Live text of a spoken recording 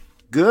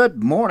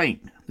Good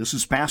morning. This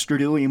is Pastor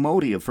Dewey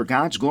Moody of For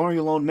God's Glory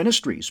Alone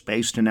Ministries,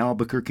 based in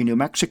Albuquerque, New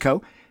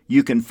Mexico.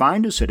 You can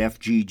find us at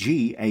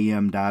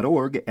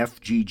fggam.org,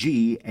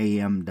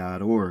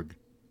 fggam.org.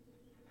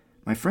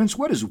 My friends,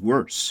 what is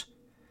worse,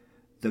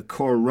 the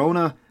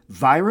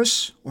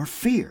coronavirus or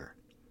fear?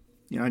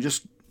 I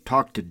just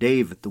talked to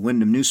Dave at the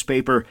Windham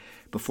newspaper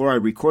before I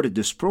recorded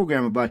this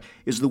program about,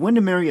 is the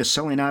Windham area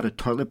selling out of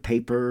toilet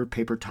paper,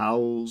 paper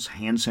towels,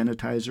 hand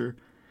sanitizer?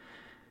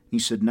 He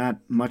said, not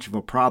much of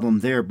a problem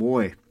there.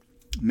 Boy,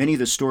 many of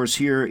the stores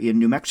here in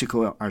New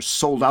Mexico are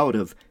sold out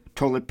of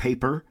toilet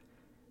paper.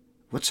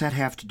 What's that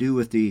have to do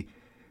with the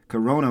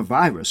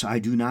coronavirus? I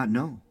do not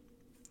know.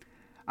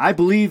 I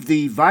believe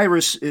the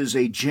virus is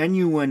a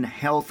genuine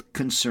health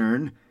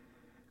concern,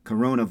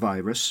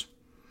 coronavirus,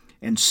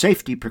 and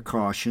safety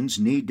precautions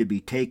need to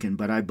be taken,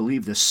 but I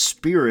believe the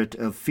spirit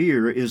of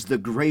fear is the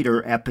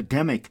greater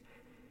epidemic.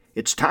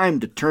 It's time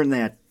to turn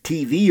that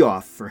TV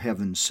off, for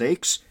heaven's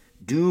sakes.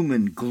 Doom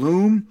and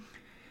gloom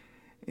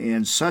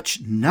and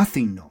such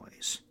nothing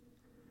noise.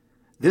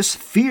 This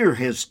fear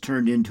has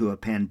turned into a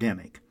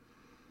pandemic.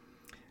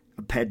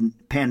 A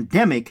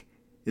pandemic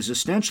is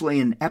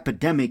essentially an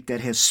epidemic that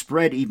has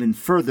spread even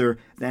further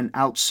than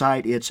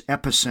outside its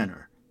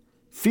epicenter.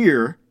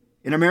 Fear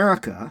in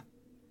America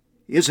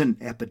is an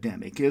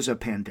epidemic, is a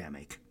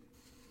pandemic.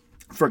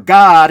 For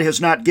God has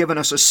not given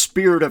us a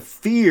spirit of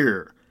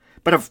fear,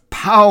 but of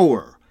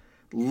power,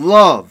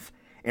 love,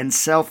 and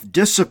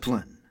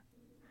self-discipline.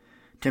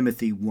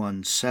 Timothy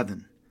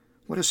 1:7.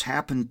 What has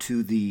happened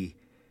to the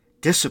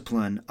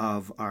discipline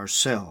of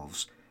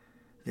ourselves?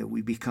 That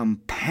we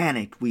become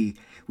panicked, we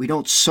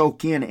don't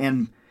soak in,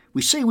 and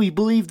we say we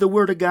believe the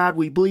Word of God,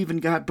 we believe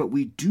in God, but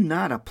we do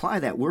not apply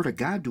that Word of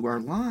God to our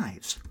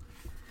lives.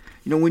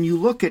 When you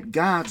look at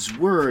God's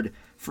Word,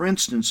 for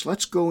instance,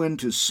 let's go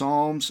into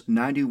Psalms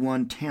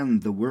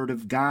 91:10, the Word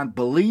of God.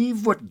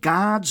 Believe what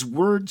God's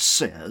Word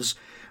says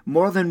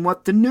more than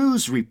what the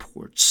news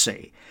reports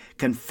say.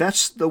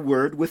 Confess the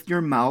Word with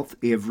your mouth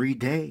every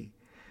day.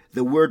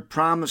 The Word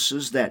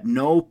promises that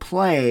no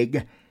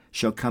plague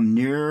shall come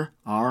near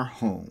our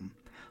home.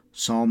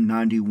 Psalm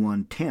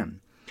 91:10.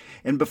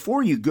 And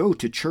before you go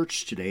to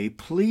church today,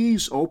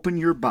 please open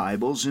your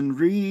Bibles and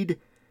read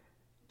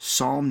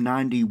Psalm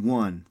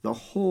 91, the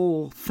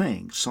whole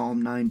thing,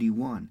 Psalm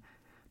 91.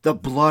 The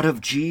blood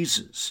of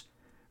Jesus.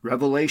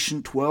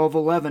 Revelation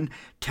 12:11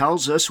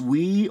 tells us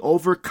we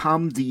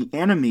overcome the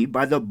enemy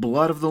by the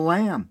blood of the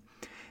Lamb.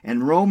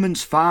 And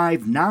Romans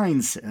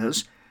 5:9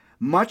 says,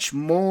 much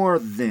more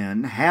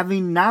then,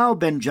 having now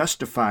been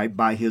justified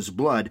by his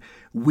blood,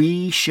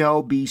 we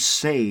shall be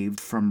saved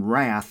from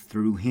wrath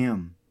through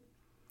him.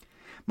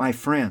 My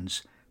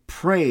friends,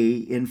 pray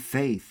in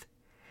faith.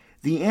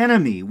 The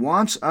enemy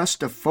wants us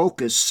to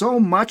focus so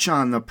much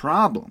on the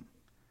problem.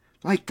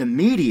 Like the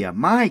media,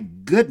 my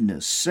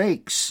goodness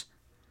sakes.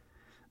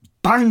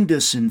 Bind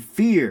us in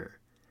fear.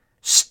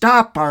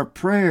 Stop our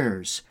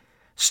prayers.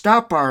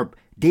 Stop our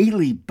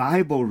daily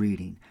Bible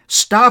reading.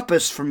 Stop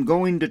us from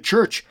going to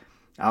church.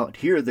 Out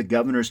here, the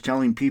governor's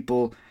telling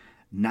people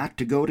not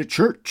to go to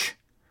church,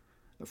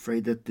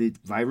 afraid that the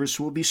virus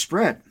will be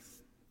spread.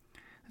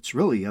 It's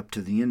really up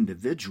to the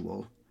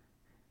individual.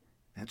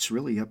 I'm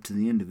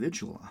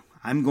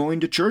going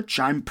to church.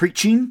 I'm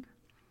preaching.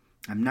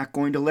 I'm not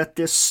going to let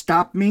this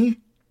stop me.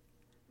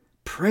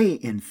 Pray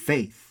in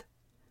faith.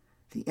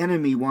 The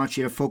enemy wants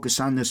you to focus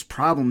on this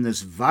problem,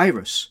 this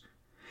virus.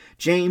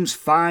 James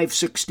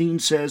 5:16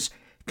 says,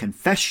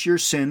 confess your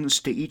sins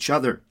to each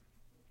other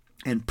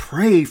and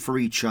pray for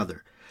each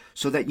other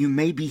so that you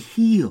may be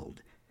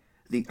healed.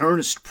 The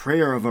earnest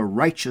prayer of a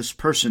righteous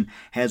person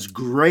has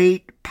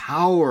great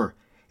power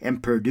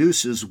and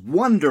produces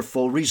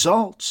wonderful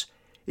results.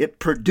 It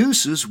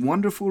produces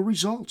wonderful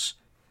results.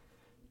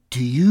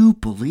 Do you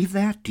believe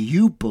that? Do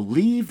you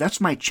believe?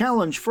 That's my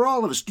challenge for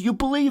all of us. Do you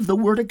believe the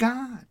Word of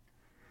God?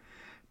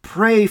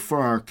 Pray for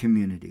our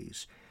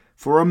communities,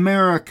 for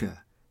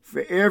America,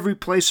 for every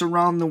place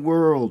around the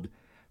world.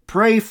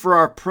 Pray for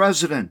our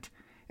president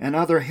and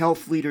other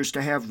health leaders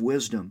to have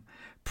wisdom.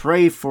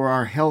 Pray for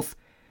our health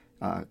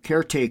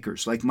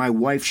caretakers like my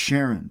wife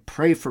Sharon.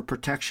 Pray for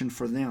protection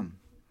for them.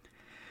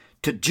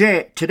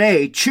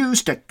 Today,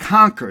 choose to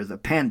conquer the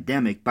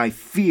pandemic by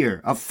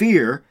fear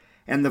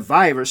and the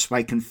virus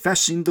by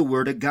confessing the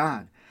Word of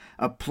God,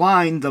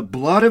 applying the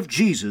blood of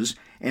Jesus,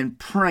 and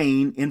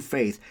praying in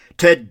faith.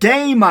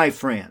 Today, my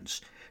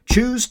friends,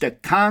 choose to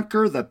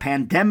conquer the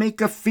pandemic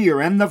of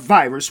fear and the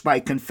virus by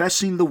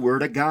confessing the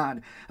Word of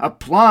God,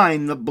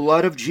 applying the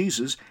blood of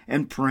Jesus,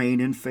 and praying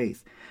in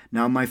faith.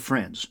 Now, my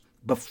friends,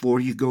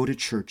 before you go to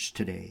church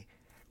today,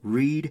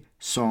 read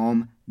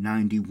Psalm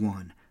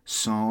 91.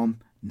 Psalm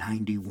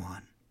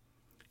 91.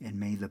 And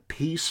may the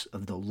peace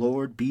of the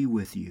Lord be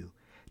with you.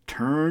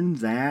 Turn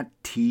that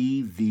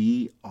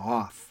TV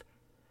off.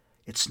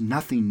 It's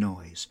nothing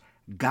noise.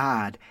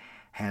 God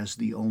has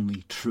the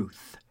only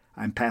truth.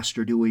 I'm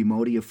Pastor Dewey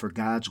Moody of For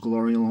God's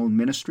Glory Alone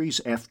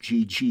Ministries,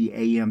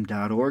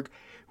 fggam.org.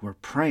 We're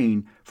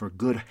praying for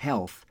good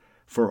health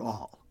for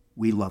all.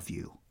 We love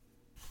you.